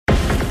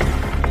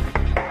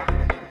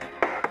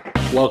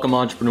Welcome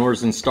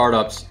entrepreneurs and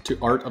startups to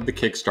Art of the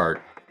Kickstart,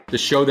 the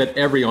show that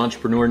every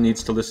entrepreneur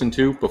needs to listen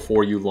to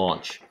before you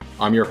launch.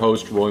 I'm your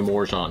host, Roy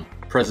Morjan,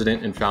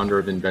 president and founder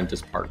of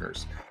Inventus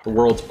Partners, the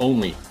world's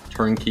only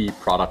turnkey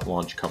product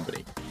launch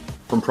company.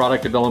 From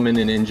product development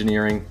and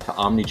engineering to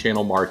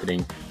omni-channel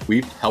marketing,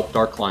 we've helped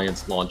our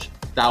clients launch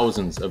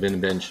thousands of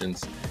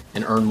inventions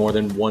and earn more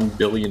than $1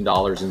 billion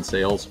in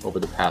sales over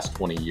the past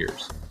 20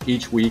 years.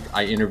 Each week,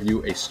 I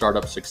interview a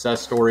startup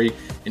success story,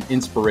 an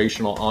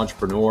inspirational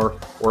entrepreneur,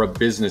 or a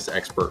business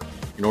expert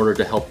in order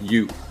to help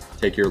you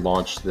take your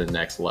launch to the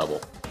next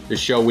level. This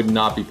show would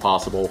not be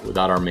possible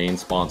without our main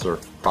sponsor,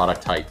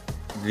 Product Hype,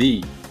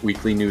 the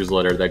weekly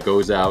newsletter that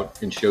goes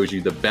out and shows you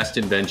the best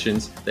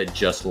inventions that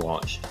just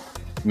launched.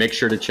 Make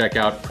sure to check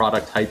out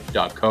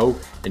producthype.co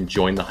and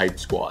join the Hype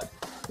Squad.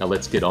 Now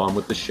let's get on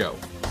with the show.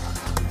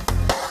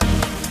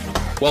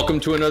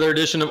 Welcome to another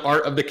edition of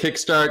Art of the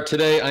Kickstart.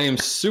 Today, I am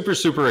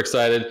super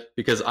excited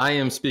because I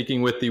am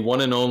speaking with the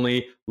one and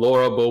only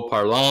Laura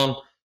Beauparlant,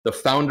 the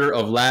founder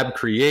of Lab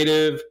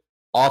Creative,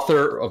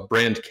 author of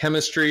Brand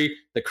Chemistry,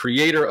 the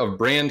creator of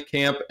Brand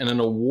Camp, and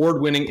an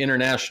award-winning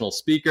international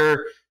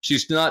speaker.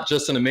 She's not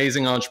just an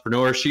amazing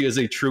entrepreneur, she is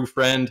a true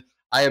friend.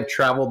 I have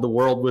traveled the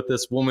world with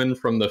this woman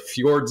from the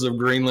fjords of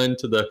Greenland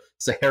to the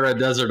Sahara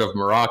Desert of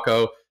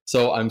Morocco.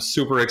 So I'm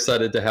super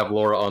excited to have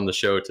Laura on the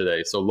show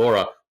today. So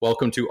Laura,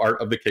 welcome to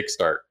Art of the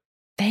Kickstart.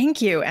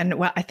 Thank you. And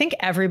well, I think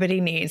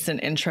everybody needs an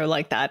intro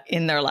like that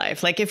in their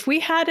life. Like if we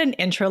had an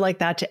intro like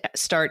that to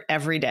start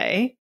every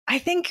day, I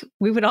think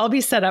we would all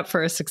be set up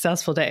for a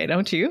successful day,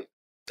 don't you?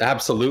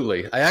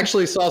 Absolutely. I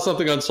actually saw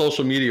something on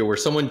social media where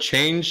someone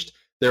changed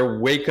their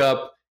wake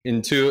up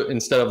into,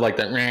 instead of like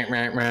that rah,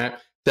 rah, rah,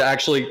 to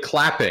actually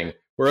clapping,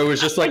 where it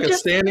was just like a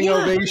standing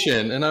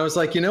ovation. And I was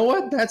like, you know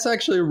what? That's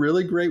actually a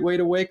really great way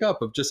to wake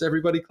up, of just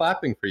everybody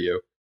clapping for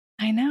you.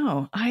 I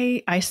know.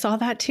 I saw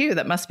that too.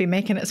 That must be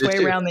making its way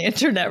around the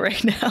internet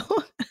right now.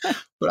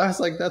 But I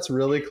was like, that's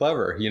really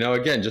clever. You know,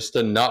 again, just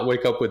to not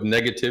wake up with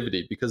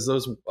negativity, because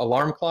those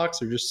alarm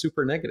clocks are just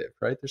super negative,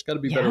 right? There's got to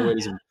be better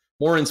ways,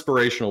 more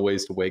inspirational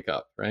ways to wake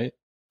up, right?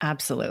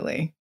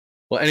 Absolutely.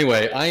 Well,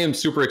 anyway, I am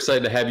super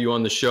excited to have you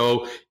on the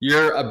show.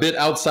 You're a bit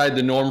outside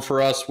the norm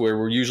for us, where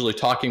we're usually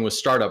talking with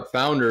startup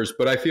founders,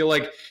 but I feel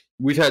like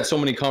we've had so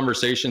many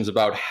conversations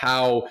about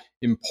how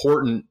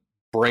important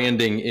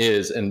branding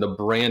is and the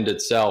brand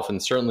itself.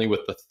 And certainly with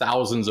the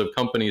thousands of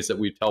companies that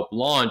we've helped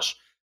launch,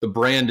 the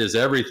brand is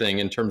everything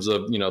in terms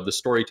of, you know, the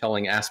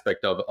storytelling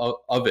aspect of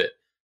it.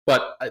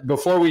 But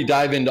before we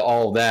dive into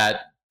all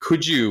that,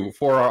 could you,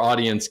 for our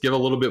audience, give a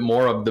little bit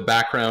more of the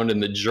background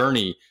and the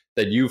journey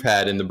that you've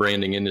had in the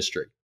branding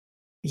industry?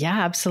 Yeah,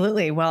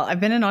 absolutely. Well, I've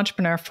been an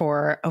entrepreneur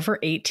for over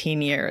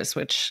 18 years,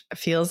 which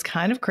feels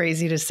kind of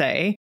crazy to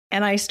say.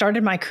 And I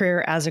started my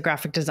career as a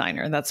graphic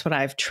designer. That's what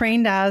I've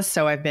trained as.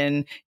 So I've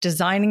been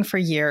designing for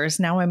years.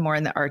 Now I'm more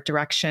in the art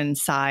direction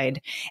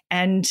side.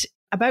 And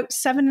about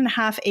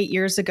 7.5, 8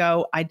 years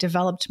ago, I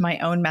developed my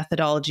own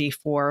methodology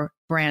for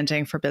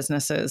branding for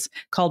businesses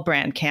called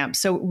Brand Camp.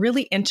 So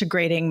really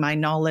integrating my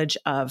knowledge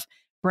of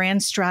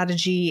brand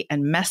strategy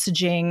and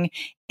messaging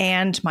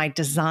and my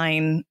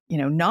design,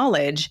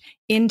 knowledge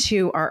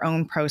into our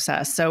own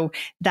process. So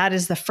that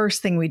is the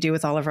first thing we do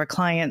with all of our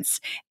clients.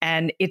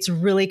 And it's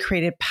really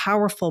created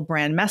powerful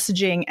brand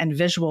messaging and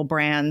visual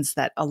brands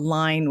that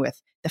align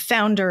with the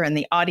founder and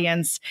the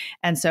audience.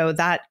 And so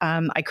that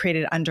I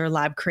created under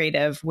Lab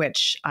Creative,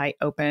 which I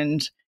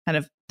opened kind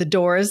of the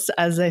doors,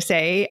 as I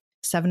say,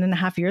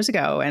 7.5 years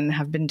ago, and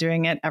have been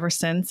doing it ever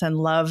since, and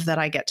love that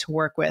I get to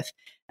work with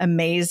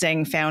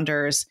amazing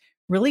founders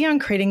really on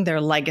creating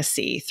their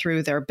legacy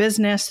through their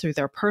business, through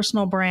their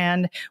personal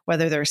brand,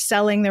 whether they're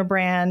selling their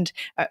brand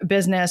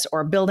business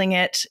or building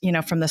it,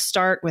 from the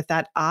start with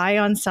that eye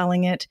on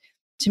selling it.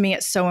 To me,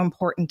 it's so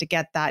important to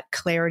get that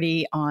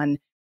clarity on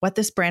what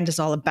this brand is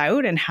all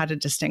about and how to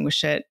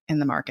distinguish it in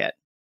the market.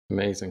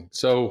 Amazing.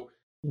 So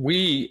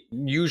we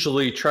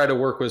usually try to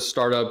work with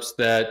startups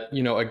that,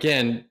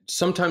 again,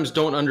 sometimes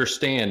don't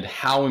understand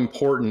how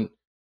important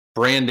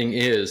branding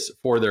is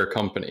for their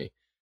company.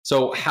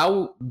 So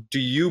how do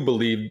you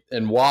believe,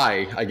 and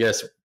why, I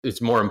guess it's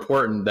more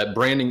important, that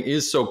branding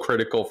is so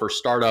critical for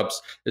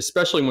startups,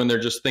 especially when they're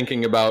just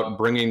thinking about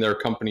bringing their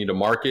company to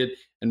market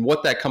and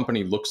what that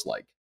company looks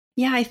like?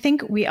 Yeah, I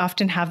think we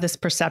often have this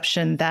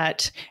perception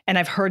that, and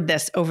I've heard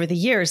this over the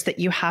years, that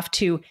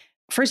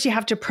first you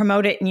have to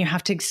promote it and you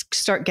have to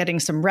start getting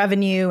some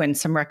revenue and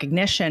some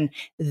recognition,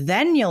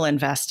 then you'll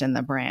invest in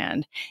the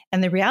brand.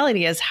 And the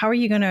reality is, how are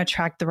you going to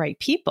attract the right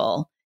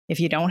people if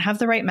you don't have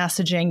the right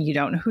messaging, you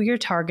don't know who you're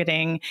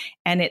targeting,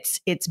 and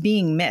it's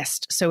being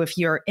missed? So if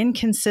you're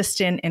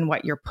inconsistent in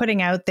what you're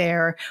putting out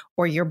there,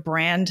 or your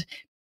brand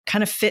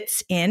kind of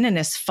fits in and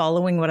is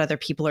following what other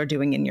people are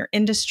doing in your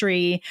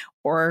industry,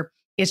 or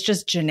it's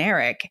just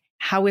generic,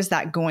 how is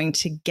that going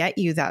to get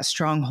you that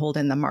stronghold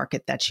in the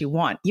market that you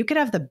want? You could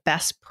have the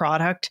best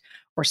product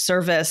or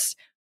service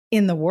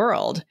in the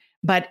world,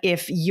 but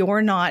if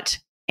you're not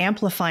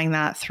amplifying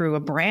that through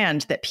a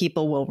brand that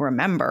people will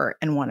remember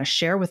and want to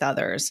share with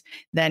others,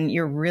 then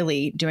you're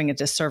really doing a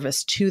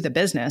disservice to the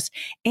business.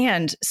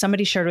 And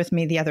somebody shared with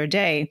me the other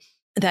day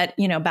that,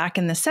 back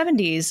in the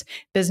 70s,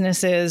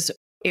 businesses,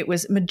 it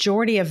was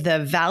majority of the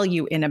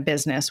value in a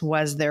business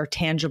was their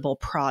tangible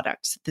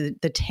products,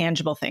 the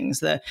tangible things,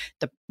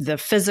 the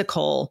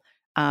physical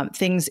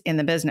things in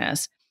the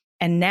business.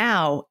 And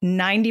now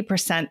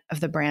 90% of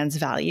the brand's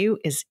value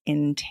is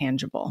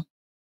intangible.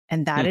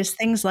 And that is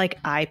things like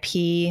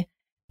IP,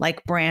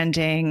 like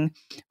branding,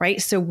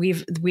 right? So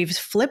we've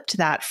flipped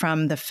that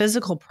from the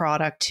physical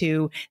product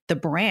to the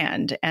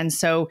brand. And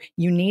so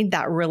you need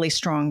that really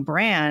strong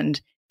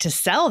brand to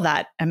sell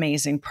that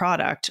amazing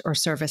product or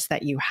service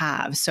that you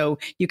have. So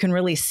you can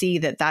really see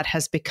that that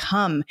has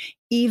become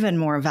even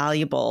more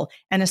valuable.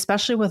 And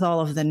especially with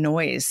all of the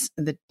noise,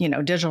 the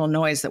digital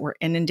noise that we're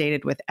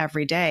inundated with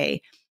every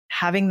day,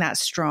 having that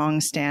strong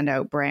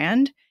standout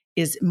brand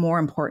is more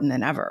important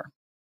than ever.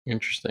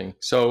 Interesting.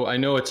 So I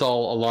know it's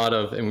all a lot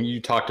of, and you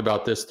talked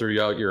about this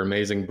throughout your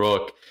amazing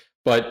book,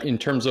 but in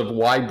terms of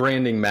why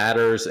branding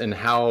matters and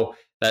how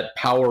that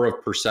power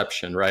of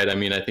perception, right? I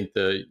mean, I think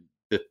the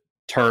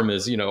term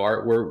is,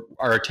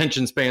 our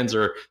attention spans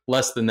are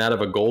less than that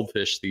of a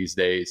goldfish these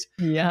days.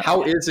 Yeah.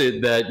 How is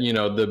it that,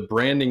 the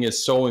branding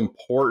is so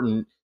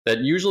important that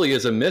usually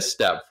is a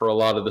misstep for a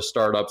lot of the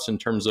startups in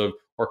terms of,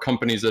 or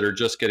companies that are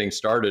just getting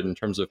started, in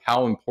terms of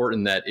how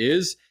important that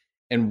is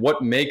and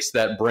what makes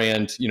that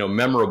brand,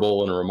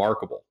 memorable and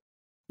remarkable?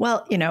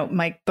 Well,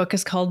 my book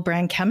is called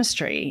Brand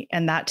Chemistry,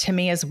 and that to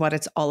me is what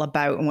it's all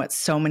about. And what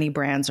so many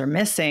brands are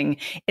missing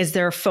is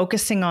they're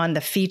focusing on the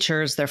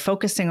features. They're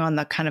focusing on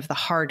the kind of the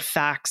hard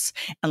facts.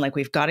 And like,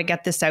 we've got to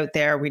get this out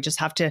there. We just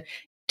have to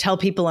tell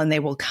people and they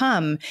will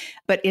come.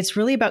 But it's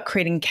really about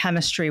creating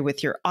chemistry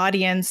with your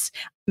audience,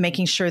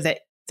 making sure that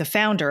the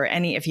founder,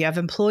 if you have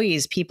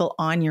employees, people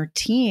on your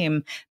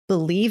team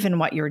believe in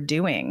what you're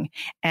doing.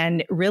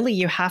 And really,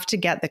 you have to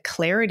get the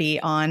clarity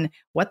on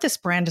what this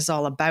brand is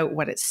all about,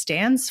 what it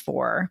stands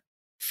for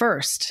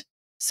first,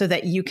 so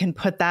that you can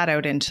put that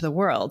out into the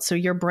world. So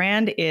your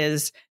brand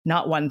is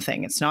not one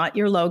thing. It's not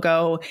your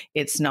logo.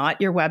 It's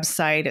not your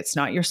website. It's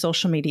not your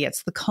social media.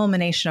 It's the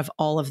culmination of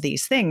all of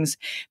these things,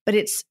 but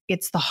it's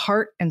the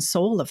heart and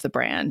soul of the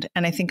brand.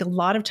 And I think a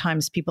lot of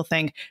times people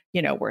think,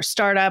 we're a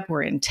startup,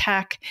 we're in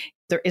tech,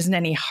 there isn't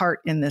any heart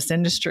in this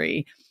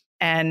industry.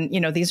 And,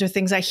 these are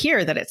things I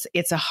hear, that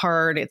it's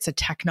a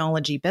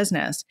technology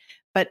business,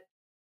 but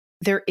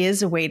there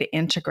is a way to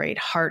integrate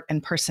heart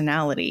and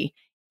personality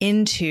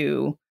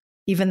into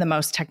even the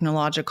most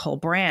technological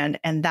brand.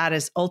 And that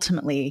is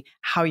ultimately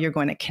how you're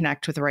going to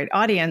connect with the right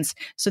audience.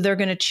 So they're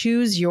going to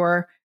choose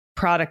your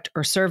product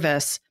or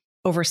service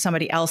over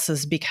somebody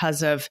else's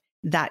because of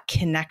that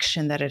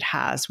connection that it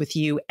has with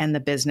you and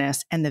the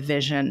business and the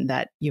vision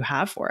that you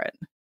have for it.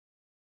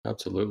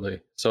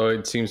 Absolutely. So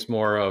it seems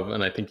more of,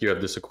 and I think you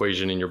have this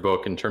equation in your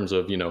book in terms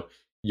of,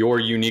 your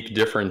unique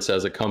difference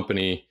as a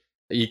company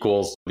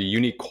equals the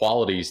unique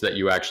qualities that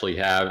you actually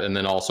have, and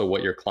then also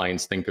what your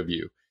clients think of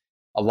you.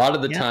 A lot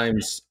of the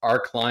times our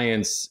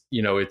clients,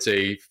 it's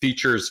a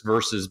features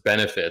versus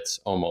benefits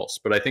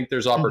almost, but I think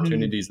there's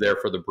opportunities there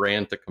for the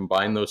brand to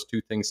combine those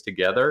two things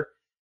together.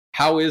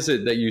 How is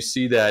it that you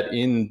see that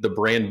in the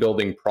brand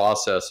building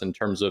process in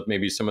terms of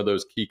maybe some of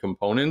those key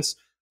components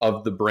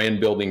of the brand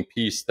building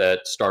piece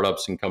that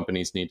startups and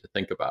companies need to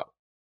think about?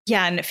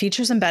 Yeah, and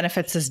features and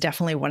benefits is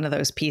definitely one of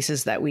those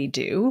pieces that we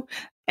do.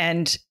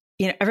 And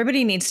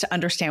everybody needs to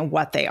understand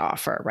what they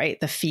offer, right?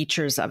 The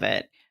features of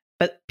it.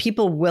 But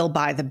people will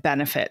buy the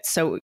benefits.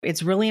 So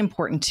it's really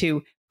important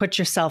to put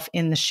yourself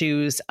in the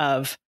shoes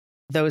of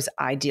those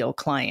ideal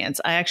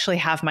clients. I actually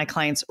have my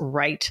clients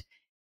write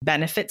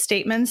benefit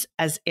statements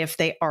as if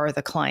they are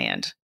the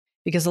client,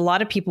 because a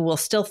lot of people will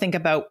still think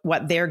about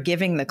what they're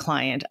giving the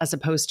client as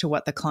opposed to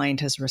what the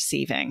client is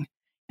receiving.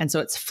 And so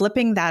it's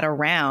flipping that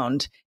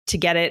around to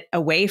get it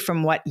away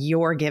from what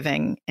you're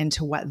giving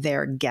into what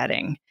they're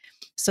getting.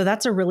 So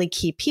that's a really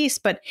key piece.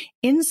 But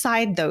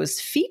inside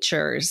those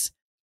features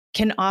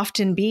can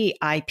often be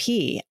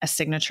IP, a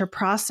signature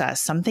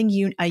process,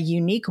 a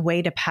unique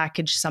way to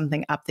package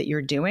something up that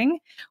you're doing,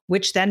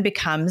 which then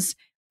becomes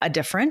a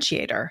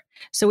differentiator.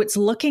 So it's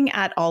looking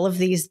at all of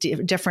these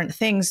different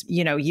things.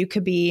 You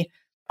could be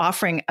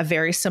offering a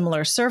very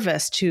similar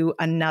service to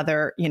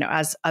another,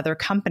 as other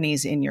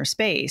companies in your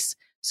space.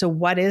 So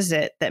what is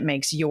it that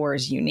makes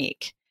yours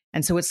unique?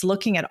 And so it's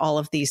looking at all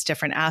of these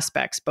different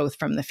aspects, both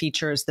from the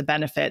features, the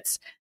benefits,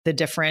 the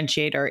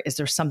differentiator. Is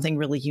there something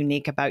really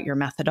unique about your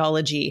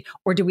methodology?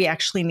 Or do we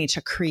actually need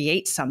to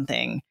create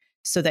something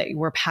so that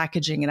we're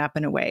packaging it up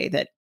in a way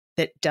that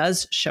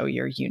does show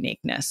your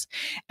uniqueness?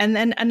 And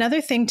then another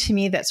thing to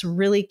me that's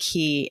really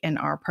key in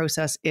our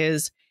process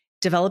is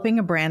developing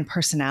a brand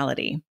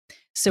personality.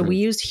 So we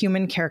use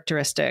human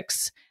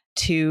characteristics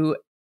to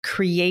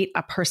create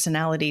a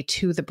personality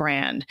to the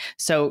brand.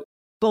 So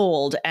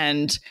bold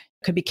and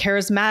could be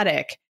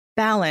charismatic,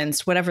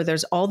 balanced, whatever.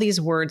 There's all these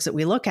words that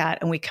we look at,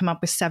 and we come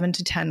up with 7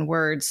 to 10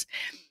 words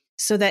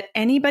so that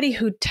anybody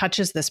who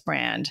touches this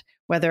brand,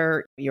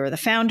 whether you're the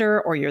founder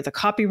or you're the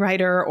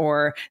copywriter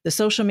or the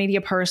social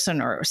media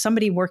person or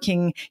somebody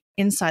working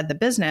inside the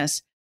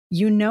business,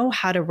 you know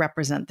how to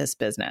represent this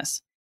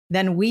business.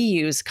 Then we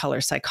use color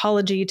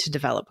psychology to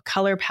develop a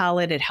color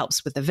palette. It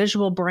helps with the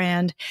visual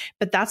brand,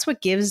 but that's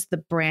what gives the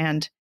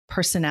brand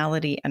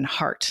personality and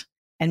heart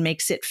and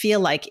makes it feel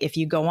like if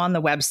you go on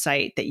the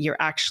website that you're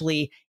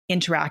actually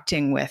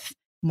interacting with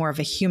more of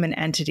a human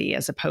entity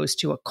as opposed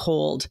to a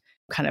cold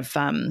kind of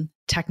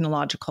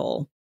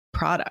technological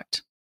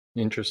product.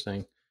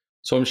 Interesting.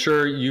 So I'm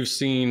sure you've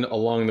seen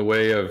along the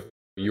way of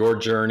your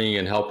journey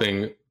and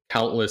helping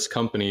countless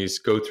companies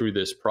go through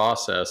this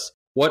process.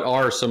 What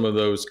are some of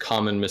those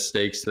common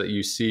mistakes that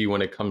you see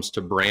when it comes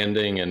to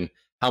branding, and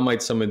how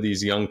might some of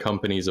these young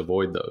companies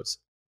avoid those?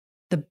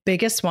 The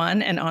biggest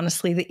one, and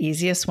honestly the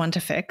easiest one to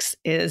fix,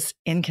 is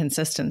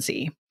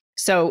inconsistency.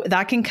 So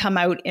that can come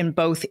out in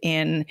both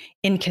in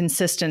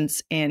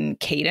inconsistence in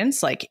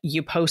cadence, like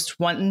you post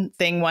one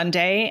thing one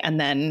day and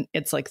then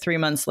it's like 3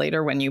 months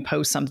later when you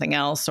post something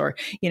else, or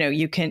you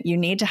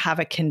need to have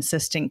a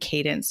consistent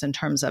cadence in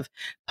terms of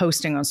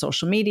posting on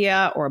social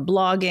media or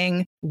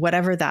blogging,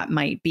 whatever that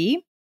might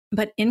be.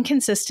 But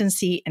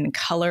inconsistency in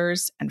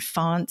colors and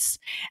fonts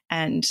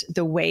and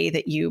the way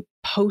that you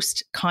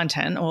post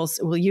content,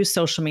 we'll use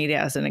social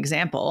media as an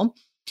example.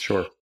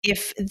 Sure.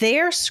 If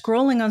they're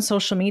scrolling on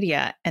social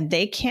media and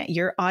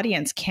your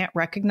audience can't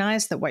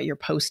recognize that what you're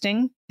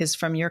posting is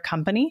from your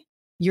company,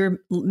 you're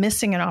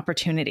missing an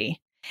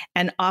opportunity.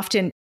 And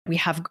often we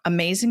have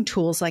amazing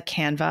tools like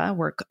Canva,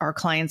 where our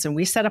clients, and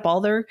we set up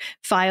all their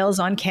files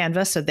on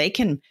Canva so they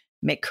can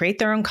create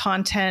their own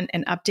content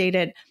and update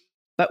it.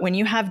 But when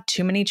you have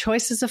too many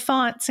choices of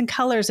fonts and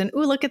colors and,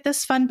 ooh, look at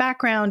this fun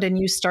background, and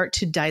you start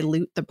to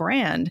dilute the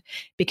brand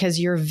because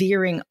you're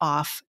veering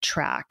off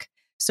track.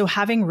 So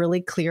having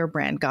really clear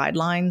brand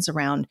guidelines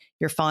around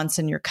your fonts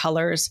and your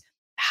colors,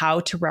 how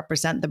to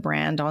represent the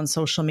brand on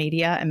social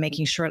media, and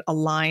making sure it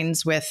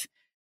aligns with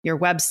your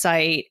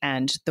website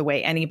and the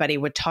way anybody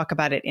would talk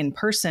about it in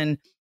person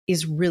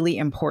is really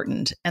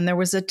important. And there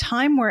was a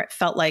time where it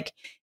felt like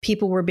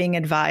people were being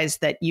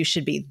advised that you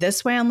should be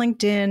this way on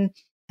LinkedIn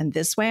and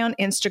this way on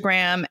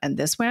Instagram and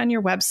this way on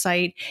your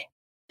website.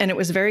 And it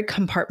was very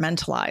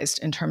compartmentalized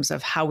in terms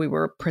of how we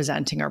were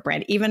presenting our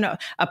brand. Even a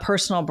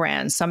personal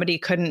brand, somebody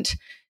couldn't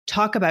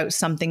talk about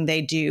something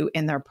they do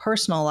in their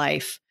personal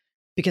life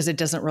because it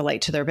doesn't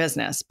relate to their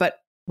business. But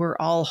we're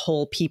all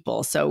whole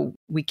people, so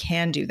we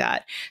can do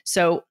that.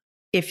 So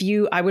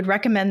I would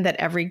recommend that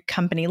every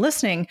company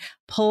listening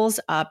pulls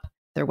up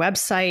their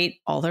website,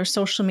 all their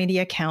social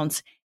media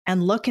accounts,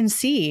 and look and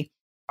see,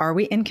 are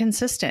we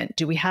inconsistent?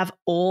 Do we have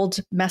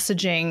old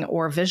messaging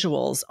or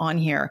visuals on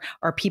here?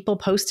 Are people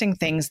posting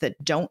things that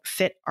don't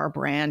fit our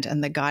brand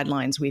and the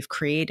guidelines we've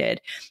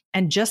created?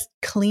 And just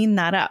clean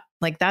that up.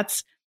 Like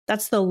that's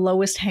the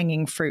lowest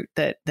hanging fruit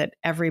that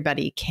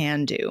everybody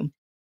can do.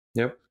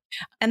 Yep.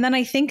 And then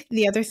I think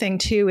the other thing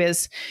too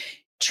is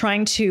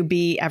trying to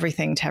be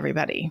everything to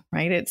everybody,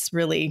 right? It's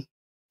really,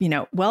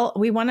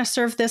 we want to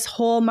serve this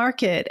whole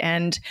market,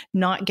 and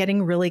not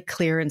getting really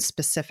clear and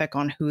specific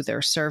on who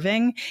they're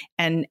serving.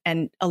 And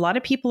a lot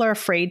of people are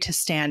afraid to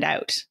stand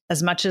out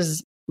as much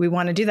as we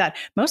want to do that.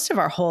 Most of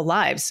our whole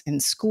lives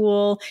in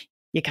school,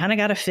 you kind of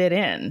got to fit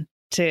in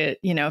to,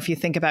 if you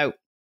think about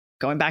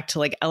going back to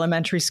like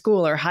elementary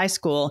school or high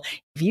school,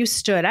 if you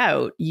stood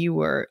out, you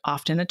were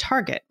often a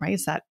target, right?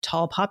 It's that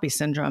tall poppy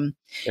syndrome.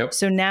 Yep.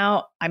 So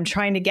now I'm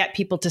trying to get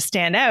people to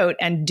stand out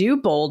and do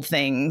bold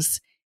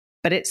things,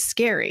 but it's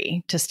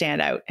scary to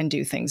stand out and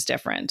do things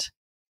different.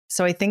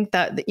 So I think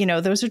that,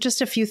 those are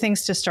just a few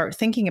things to start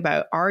thinking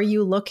about. Are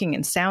you looking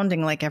and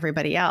sounding like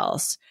everybody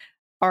else?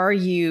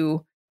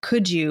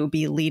 Could you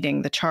be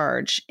leading the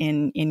charge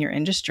in your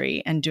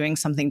industry and doing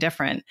something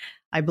different?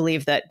 I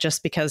believe that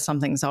just because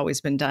something's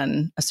always been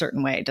done a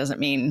certain way doesn't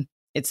mean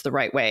it's the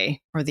right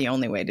way or the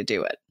only way to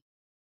do it.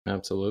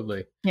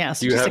 Absolutely. Yeah.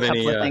 So just a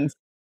couple of things.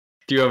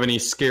 Do you have any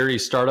scary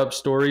startup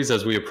stories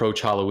as we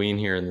approach Halloween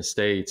here in the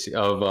States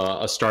of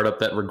a startup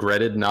that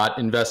regretted not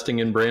investing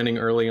in branding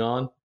early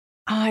on?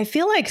 I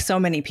feel like so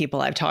many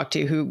people I've talked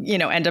to who,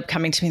 end up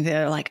coming to me,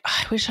 they're like,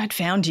 I wish I'd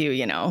found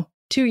you,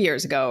 2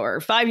 years ago or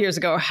 5 years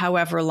ago or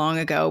however long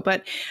ago.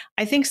 But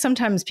I think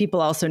sometimes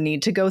people also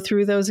need to go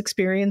through those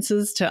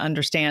experiences to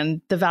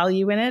understand the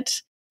value in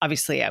it.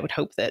 Obviously, I would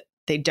hope that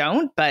they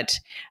don't, but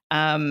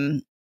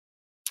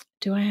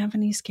do I have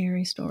any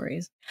scary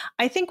stories?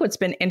 I think what's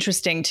been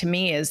interesting to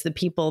me is the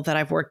people that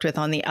I've worked with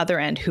on the other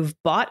end who've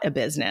bought a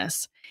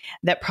business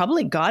that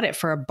probably got it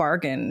for a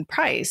bargain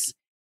price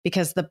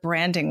because the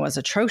branding was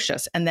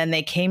atrocious. And then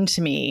they came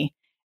to me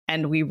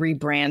and we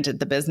rebranded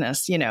the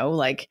business,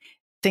 like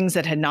things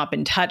that had not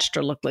been touched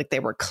or looked like they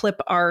were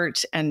clip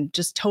art and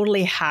just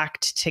totally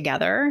hacked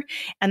together.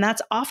 And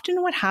that's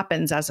often what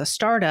happens as a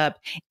startup,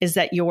 is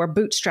that you're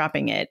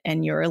bootstrapping it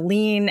and you're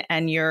lean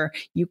and you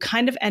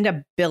kind of end up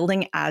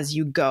building as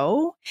you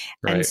go.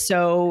 Right. And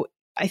so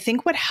I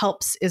think what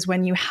helps is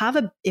when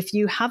if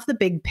you have the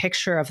big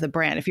picture of the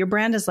brand, if your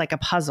brand is like a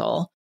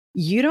puzzle,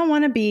 you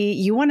want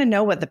to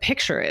know what the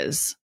picture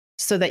is.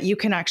 so that you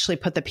can actually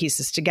put the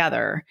pieces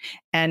together.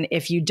 And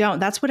if you don't,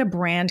 that's what a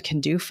brand can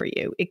do for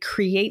you. It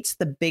creates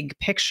the big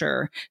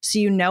picture so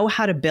you know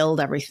how to build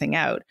everything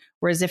out.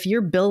 Whereas if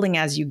you're building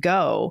as you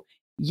go,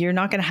 you're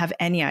not going to have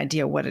any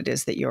idea what it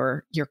is that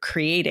you're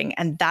creating.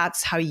 And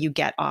that's how you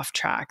get off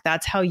track.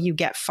 That's how you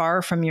get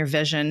far from your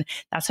vision.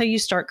 That's how you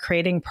start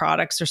creating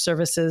products or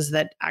services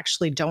that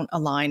actually don't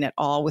align at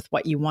all with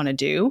what you want to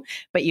do,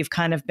 but you've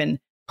kind of been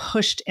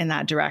pushed in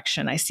that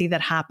direction. I see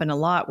that happen a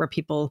lot where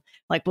people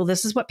like, well,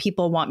 this is what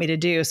people want me to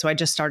do, so I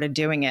just started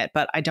doing it,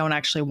 but I don't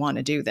actually want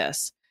to do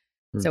this.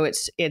 So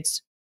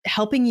it's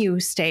helping you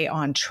stay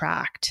on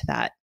track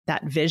to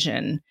that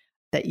vision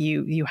that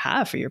you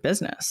have for your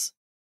business.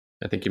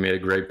 I think you made a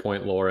great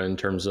point, Laura, in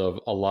terms of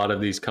a lot of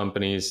these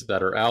companies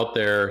that are out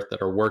there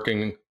that are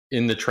working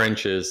in the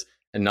trenches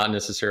and not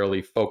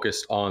necessarily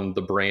focused on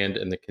the brand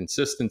and the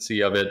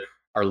consistency of it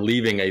are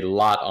leaving a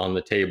lot on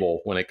the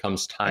table when it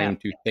comes time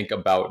to think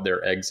about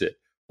their exit,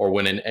 or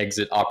when an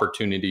exit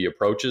opportunity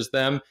approaches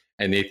them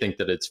and they think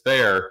that it's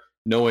fair,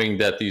 knowing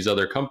that these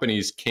other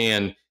companies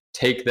can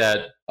take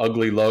that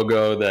ugly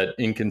logo, that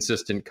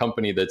inconsistent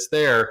company that's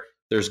there.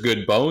 There's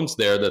good bones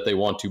there that they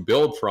want to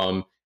build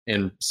from,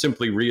 and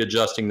simply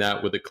readjusting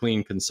that with a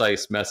clean,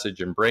 concise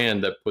message and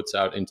brand that puts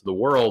out into the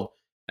world,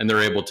 and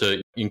they're able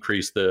to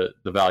increase the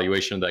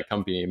valuation of that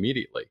company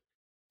immediately.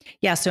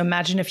 Yeah. So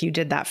imagine if you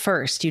did that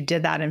first, you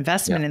did that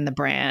investment in the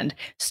brand,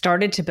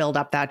 started to build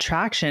up that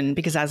traction.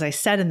 Because as I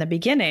said in the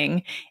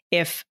beginning,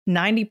 if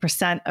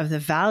 90% of the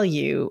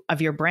value of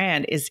your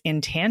brand is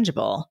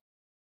intangible,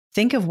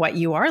 think of what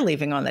you are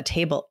leaving on the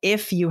table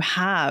if you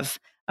have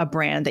a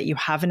brand that you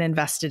haven't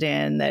invested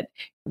in, that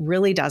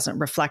really doesn't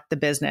reflect the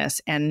business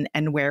and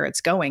where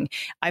it's going.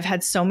 I've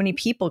had so many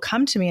people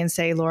come to me and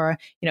say, Laura,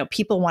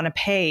 people want to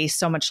pay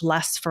so much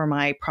less for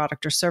my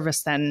product or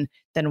service than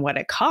what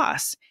it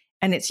costs.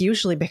 And it's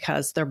usually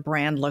because their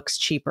brand looks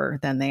cheaper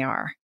than they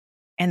are.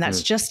 And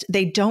that's just,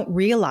 they don't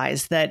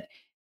realize that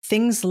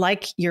things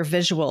like your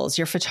visuals,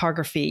 your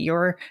photography,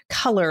 your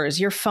colors,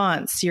 your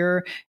fonts,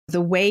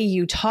 the way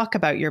you talk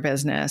about your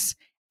business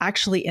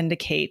actually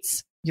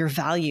indicates your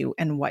value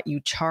and what you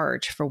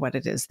charge for what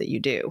it is that you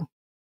do.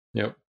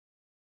 Yep.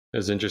 It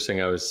was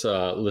interesting. I was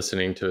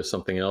listening to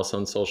something else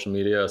on social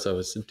media as I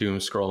was doom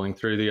scrolling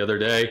through the other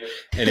day,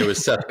 and it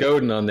was Seth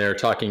Godin on there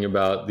talking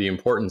about the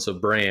importance of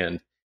brand.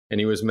 And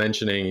he was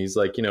mentioning, he's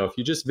like, if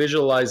you just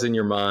visualize in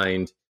your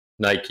mind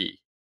Nike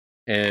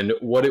and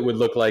what it would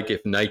look like if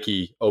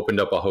Nike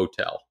opened up a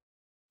hotel,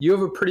 you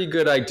have a pretty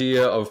good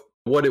idea of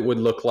what it would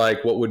look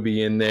like, what would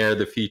be in there,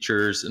 the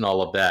features and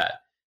all of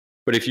that.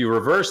 But if you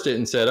reversed it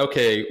and said,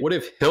 okay, what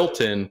if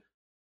Hilton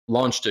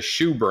launched a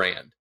shoe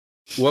brand?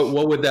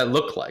 What would that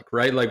look like,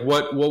 right? Like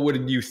what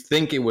would you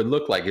think it would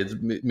look like?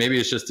 Maybe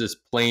it's just this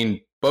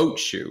plain boat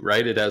shoe,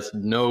 right? It has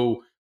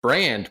no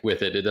brand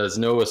with it. It has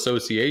no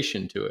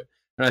association to it.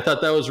 And I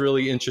thought that was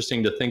really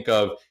interesting to think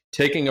of,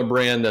 taking a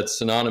brand that's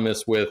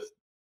synonymous with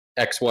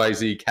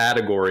XYZ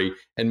category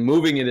and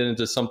moving it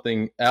into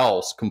something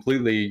else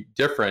completely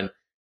different.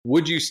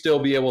 Would you still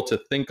be able to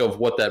think of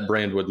what that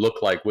brand would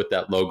look like with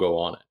that logo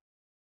on it?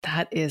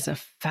 That is a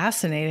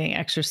fascinating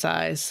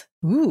exercise.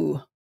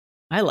 Ooh,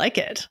 I like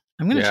it.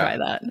 I'm going to try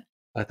that.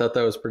 I thought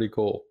that was pretty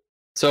cool.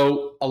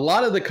 So a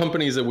lot of the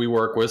companies that we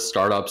work with,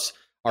 startups,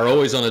 are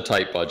always on a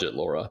tight budget,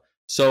 Laura.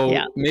 So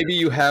maybe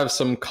you have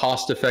some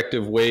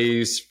cost-effective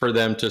ways for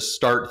them to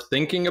start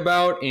thinking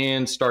about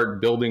and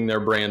start building their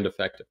brand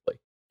effectively.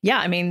 Yeah,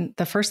 I mean,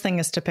 the first thing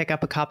is to pick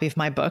up a copy of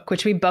my book,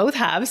 which we both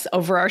have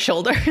over our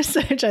shoulders,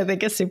 which I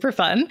think is super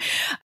fun.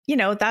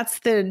 That's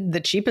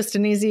the cheapest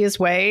and easiest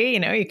way.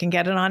 You can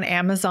get it on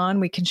Amazon.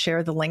 We can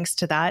share the links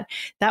to that.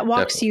 That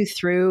walks you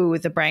through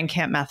the Brand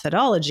Camp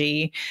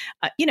methodology.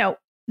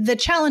 The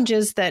challenge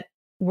is that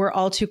we're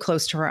all too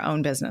close to our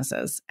own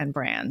businesses and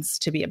brands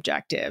to be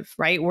objective,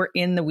 right? We're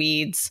in the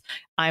weeds.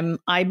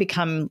 I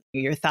become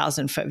your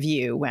 1,000-foot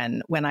view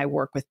when I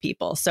work with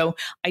people. So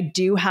I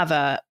do have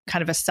a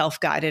kind of a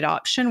self-guided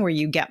option where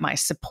you get my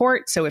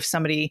support. So if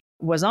somebody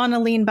was on a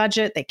lean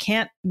budget, they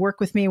can't work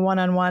with me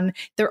one-on-one,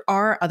 there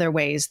are other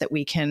ways that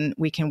we can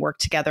work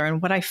together.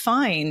 And what I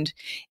find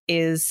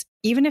is,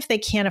 even if they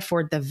can't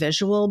afford the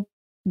visual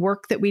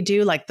work that we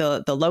do, like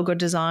the logo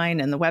design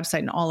and the website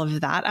and all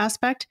of that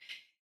aspect,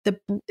 the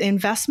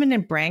investment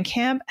in Brand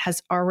Camp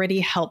has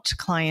already helped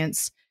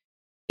clients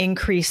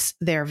increase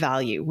their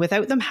value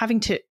without them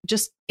having to,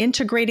 just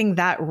integrating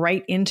that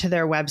right into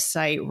their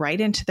website, right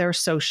into their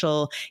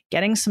social,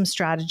 getting some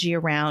strategy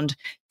around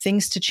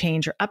things to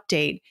change or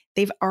update.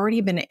 They've already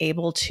been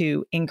able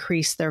to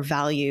increase their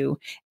value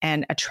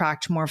and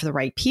attract more of the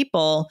right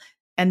people.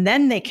 And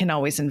then they can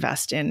always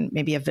invest in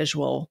maybe a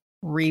visual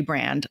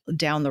rebrand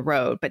down the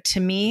road. But to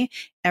me,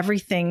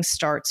 everything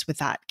starts with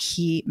that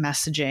key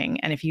messaging.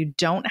 And if you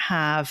don't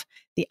have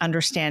the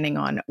understanding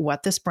on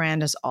what this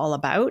brand is all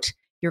about,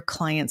 your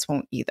clients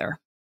won't either.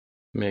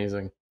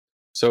 Amazing.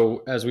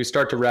 So as we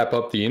start to wrap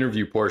up the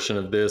interview portion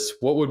of this,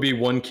 what would be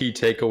one key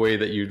takeaway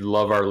that you'd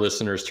love our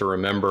listeners to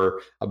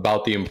remember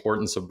about the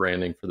importance of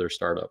branding for their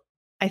startup?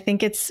 I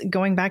think it's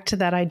going back to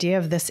that idea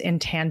of this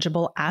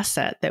intangible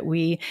asset that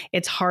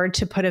it's hard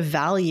to put a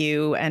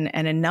value and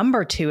a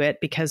number to it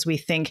because we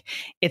think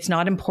it's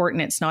not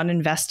important. It's not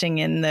investing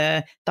in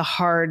the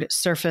hard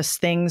surface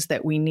things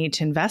that we need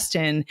to invest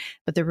in.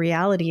 But the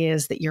reality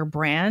is that your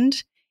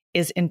brand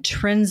is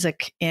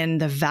intrinsic in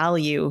the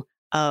value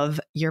of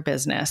your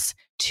business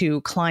to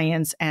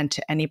clients and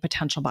to any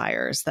potential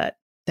buyers that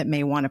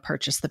may want to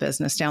purchase the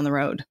business down the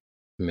road.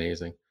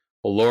 Amazing.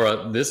 Well,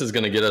 Laura, this is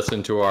going to get us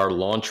into our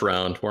launch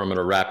round where I'm going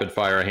to rapid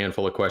fire a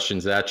handful of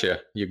questions at you.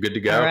 You good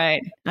to go? All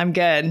right. I'm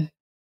good.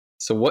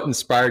 So what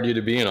inspired you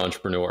to be an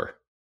entrepreneur?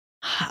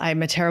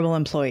 I'm a terrible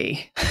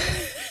employee.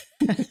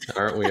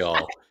 Aren't we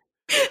all?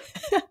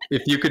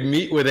 If you could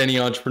meet with any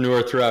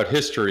entrepreneur throughout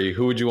history,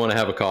 who would you want to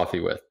have a coffee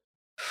with?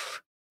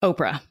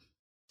 Oprah.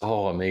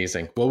 Oh,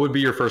 amazing. What would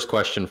be your first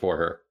question for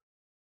her?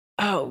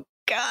 Oh,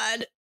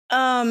 God.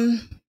 I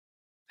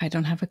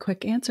don't have a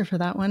quick answer for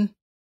that one.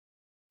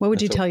 What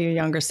would you tell your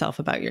younger self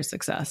about your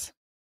success?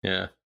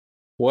 Yeah.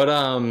 What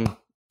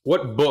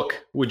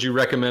book would you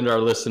recommend our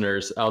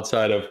listeners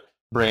outside of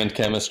brand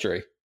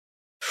chemistry?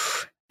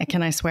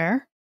 Can I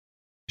swear?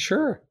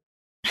 Sure.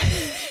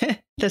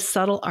 The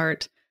Subtle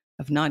Art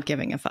of Not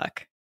Giving a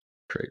Fuck.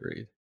 Great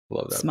read.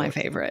 Love that. It's my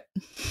favorite.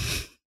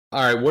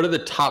 All right. What are the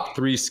top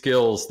 3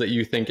 skills that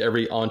you think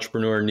every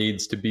entrepreneur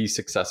needs to be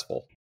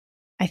successful?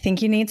 I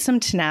think you need some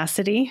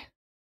tenacity.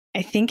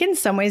 I think in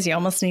some ways you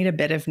almost need a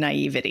bit of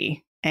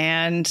naivety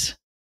and,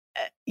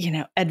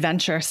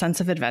 adventure,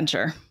 sense of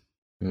adventure.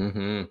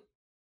 Mm-hmm.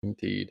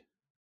 Indeed.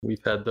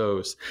 We've had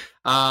those.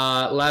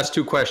 Last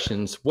 2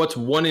 questions. What's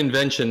one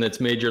invention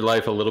that's made your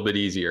life a little bit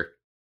easier?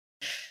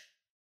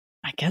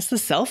 I guess the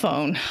cell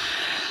phone.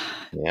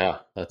 Yeah,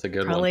 that's a good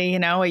one. Probably,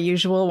 a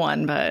usual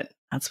one, but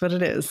that's what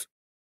it is.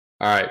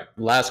 All right.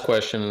 Last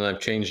question, and I've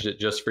changed it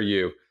just for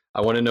you.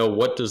 I want to know,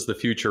 what does the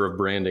future of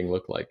branding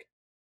look like?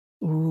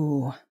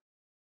 Ooh.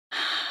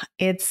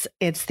 It's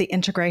the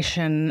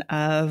integration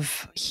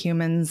of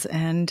humans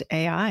and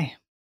AI.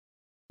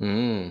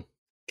 Can't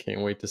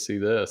wait to see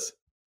this.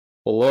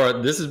 Well,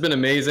 Laura, this has been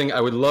amazing.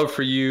 I would love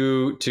for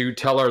you to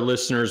tell our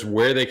listeners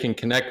where they can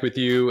connect with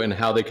you and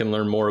how they can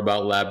learn more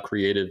about Lab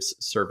Creative's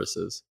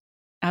services.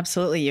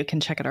 Absolutely. You can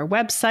check out our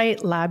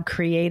website,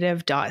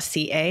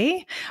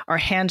 labcreative.ca. Our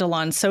handle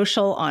on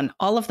social on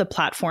all of the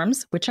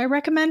platforms, which I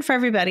recommend for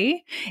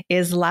everybody,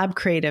 is Lab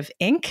Creative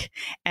Inc.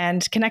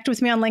 And connect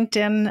with me on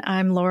LinkedIn.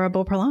 I'm Laura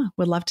Beauparlant.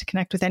 Would love to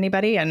connect with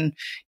anybody and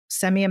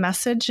send me a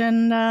message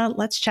and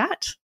let's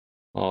chat.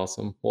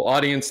 Awesome. Well,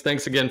 audience,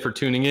 thanks again for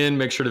tuning in.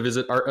 Make sure to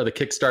visit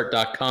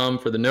artofthekickstart.com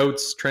for the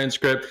notes,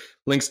 transcript,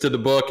 links to the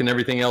book, and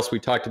everything else we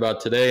talked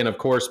about today. And of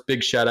course,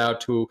 big shout out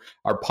to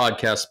our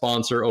podcast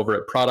sponsor over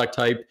at Product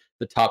Hype,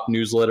 the top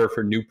newsletter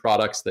for new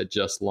products that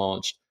just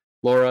launched.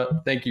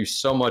 Laura, thank you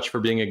so much for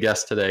being a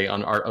guest today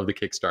on Art of the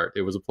Kickstart.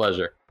 It was a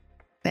pleasure.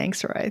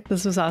 Thanks, Roy.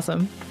 This was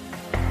awesome.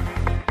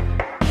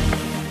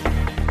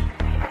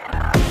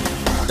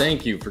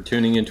 Thank you for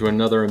tuning into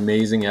another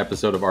amazing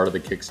episode of Art of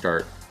the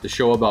Kickstart, the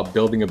show about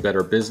building a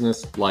better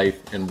business,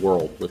 life, and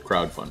world with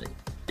crowdfunding.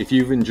 If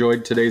you've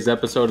enjoyed today's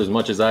episode as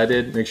much as I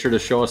did, make sure to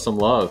show us some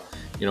love,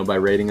 by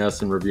rating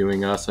us and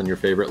reviewing us on your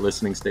favorite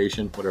listening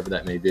station, whatever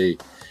that may be.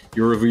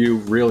 Your review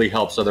really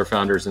helps other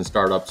founders and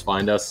startups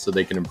find us so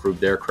they can improve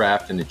their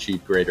craft and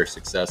achieve greater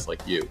success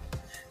like you.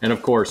 And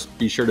of course,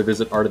 be sure to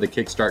visit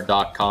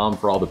artofthekickstart.com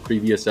for all the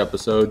previous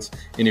episodes.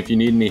 And if you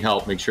need any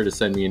help, make sure to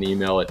send me an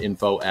email at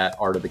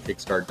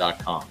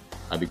info@artofthekickstart.com.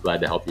 I'd be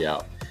glad to help you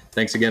out.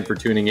 Thanks again for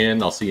tuning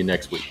in. I'll see you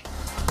next week.